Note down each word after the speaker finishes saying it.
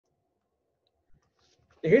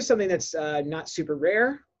Here's something that's not super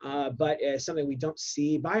rare, but something we don't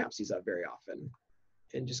see biopsies of very often,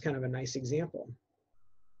 and just kind of a nice example.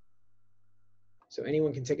 So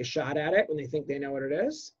anyone can take a shot at it when they think they know what it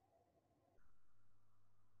is.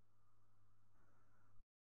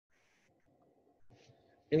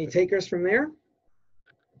 Any takers from there?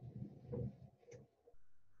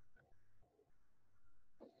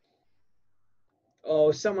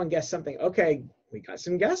 Oh, someone guessed something. Okay, we got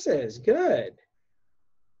some guesses. Good.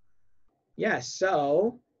 Yes,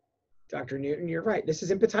 so Dr. Newton, you're right. This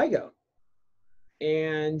is impetigo.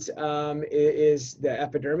 And it is the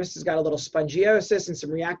epidermis has got a little spongiosis and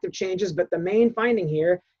some reactive changes, but the main finding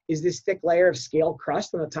here is this thick layer of scale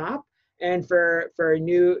crust on the top. And for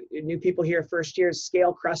new people here, first year,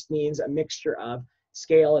 scale crust means a mixture of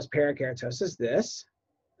scale is parakeratosis,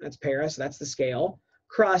 that's para, so that's the scale.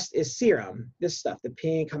 Crust is serum, this stuff, the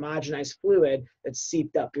pink homogenized fluid that's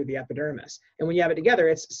seeped up through the epidermis. And when you have it together,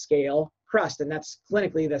 it's scale crust, and that's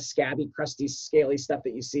clinically the scabby, crusty, scaly stuff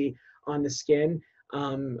that you see on the skin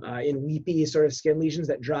in weepy sort of skin lesions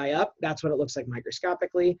that dry up. That's what it looks like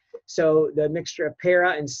microscopically. So the mixture of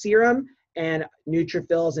para and serum and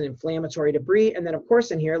neutrophils and inflammatory debris. And then of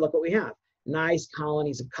course in here, look what we have. Nice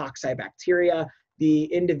colonies of cocci bacteria. The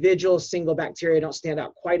individual single bacteria don't stand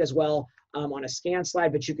out quite as well on a scan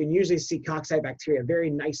slide, but you can usually see cocci bacteria very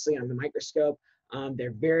nicely on the microscope.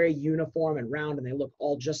 They're very uniform and round, and they look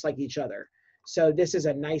all just like each other. So this is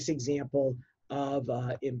a nice example of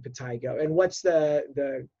impetigo. And what's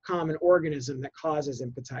the common organism that causes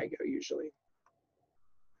impetigo usually?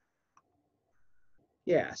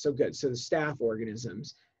 Yeah, so good. So the staph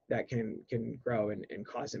organisms that can grow and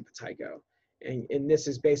cause impetigo. And this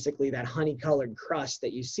is basically that honey-colored crust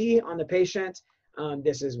that you see on the patient.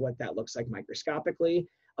 This is what that looks like microscopically.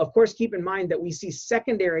 Of course, keep in mind that we see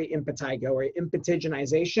secondary impetigo or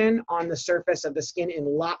impetiginization on the surface of the skin in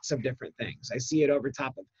lots of different things. I see it over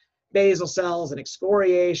top of basal cells and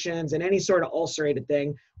excoriations and any sort of ulcerated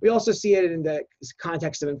thing. We also see it in the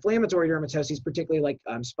context of inflammatory dermatoses, particularly like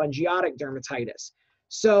spongiotic dermatitis.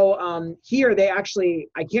 So here they actually,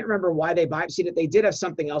 I can't remember why they biopsied it. They did have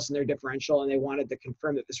something else in their differential and they wanted to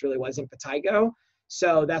confirm that this really was impetigo.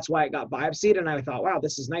 So that's why it got biopsied. And I thought, wow,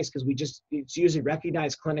 this is nice because it's usually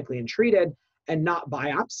recognized clinically and treated and not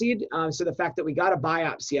biopsied. So the fact that we got a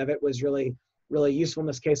biopsy of it was really, really useful in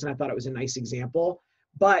this case. And I thought it was a nice example.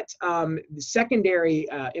 But the secondary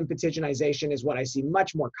impetiginization is what I see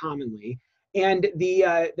much more commonly. And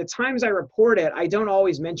the times I report it, I don't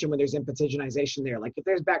always mention when there's impetiginization there. Like if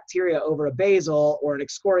there's bacteria over a basal or an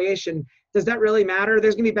excoriation, does that really matter?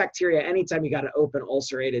 There's gonna be bacteria anytime you got an open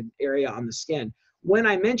ulcerated area on the skin. When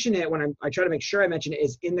I mention it, I try to make sure I mention it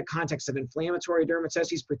is in the context of inflammatory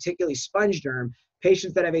dermatoses, particularly sponge derm,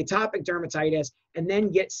 patients that have atopic dermatitis and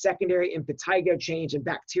then get secondary impetigo change and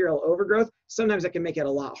bacterial overgrowth. Sometimes that can make it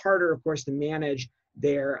a lot harder, of course, to manage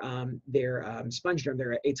their sponge derm,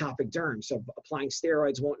 their atopic derm. So applying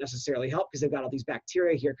steroids won't necessarily help because they've got all these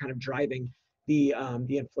bacteria here kind of driving the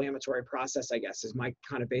inflammatory process, I guess, is my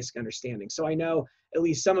kind of basic understanding. So I know at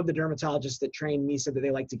least some of the dermatologists that train me said that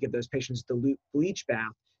they like to give those patients dilute bleach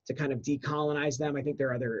bath to kind of decolonize them. I think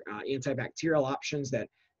there are other antibacterial options that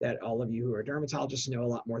all of you who are dermatologists know a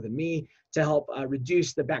lot more than me to help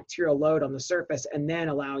reduce the bacterial load on the surface and then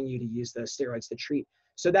allowing you to use the steroids to treat.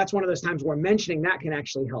 So that's one of those times where mentioning that can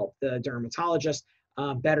actually help the dermatologist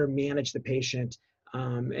better manage the patient.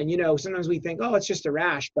 And you know, sometimes we think, oh, it's just a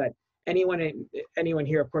rash, but anyone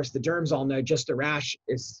here, of course, the derms all know just a rash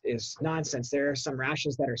is nonsense. There are some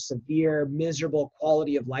rashes that are severe, miserable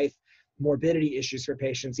quality of life, morbidity issues for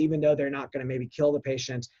patients, even though they're not going to maybe kill the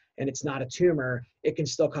patient and it's not a tumor, it can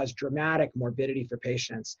still cause dramatic morbidity for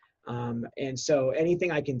patients. And so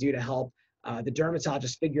anything I can do to help the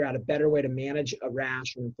dermatologist figure out a better way to manage a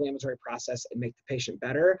rash or inflammatory process and make the patient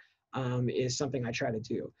better is something I try to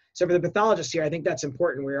do. So for the pathologist here, I think that's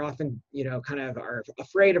important. We're often, you know, kind of are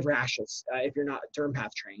afraid of rashes if you're not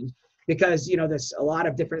dermpath trained, because, you know, there's a lot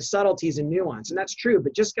of different subtleties and nuance, and that's true.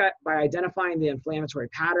 But just by identifying the inflammatory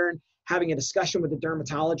pattern, having a discussion with the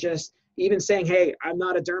dermatologist, even saying, hey, I'm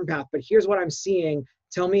not a dermpath, but here's what I'm seeing.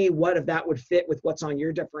 Tell me what if that would fit with what's on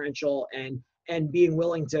your differential, and being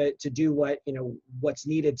willing to do what, you know, what's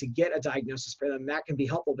needed to get a diagnosis for them, that can be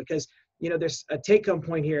helpful. Because, you know, there's a take-home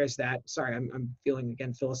point here is that, sorry, I'm feeling,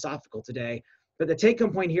 again, philosophical today, but the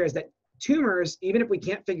take-home point here is that tumors, even if we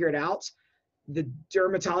can't figure it out, the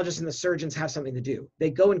dermatologists and the surgeons have something to do.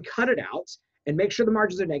 They go and cut it out and make sure the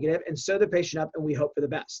margins are negative and sew the patient up, and we hope for the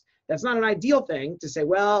best. That's not an ideal thing to say,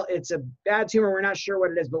 well, it's a bad tumor, we're not sure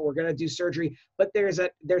what it is, but we're gonna do surgery. But there's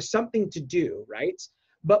something to do, right?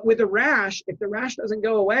 But with a rash, if the rash doesn't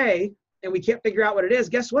go away, and we can't figure out what it is,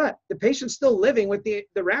 guess what? The patient's still living with the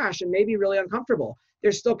rash and maybe really uncomfortable.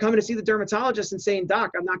 They're still coming to see the dermatologist and saying,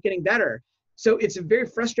 doc, I'm not getting better. So it's a very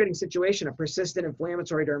frustrating situation, a persistent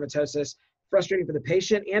inflammatory dermatosis, frustrating for the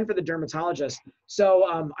patient and for the dermatologist.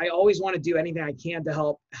 So I always want to do anything I can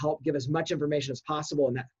to help give as much information as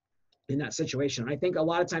possible in that situation. I think a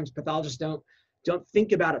lot of times pathologists don't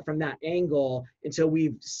think about it from that angle until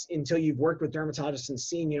you've worked with dermatologists and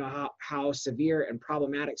seen, how severe and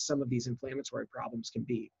problematic some of these inflammatory problems can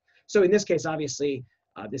be. So in this case, obviously,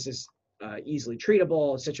 this is easily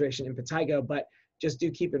treatable situation in Impetigo, but just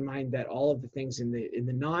do keep in mind that all of the things in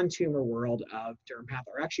the non-tumor world of dermpath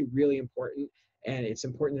are actually really important, and it's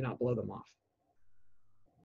important to not blow them off.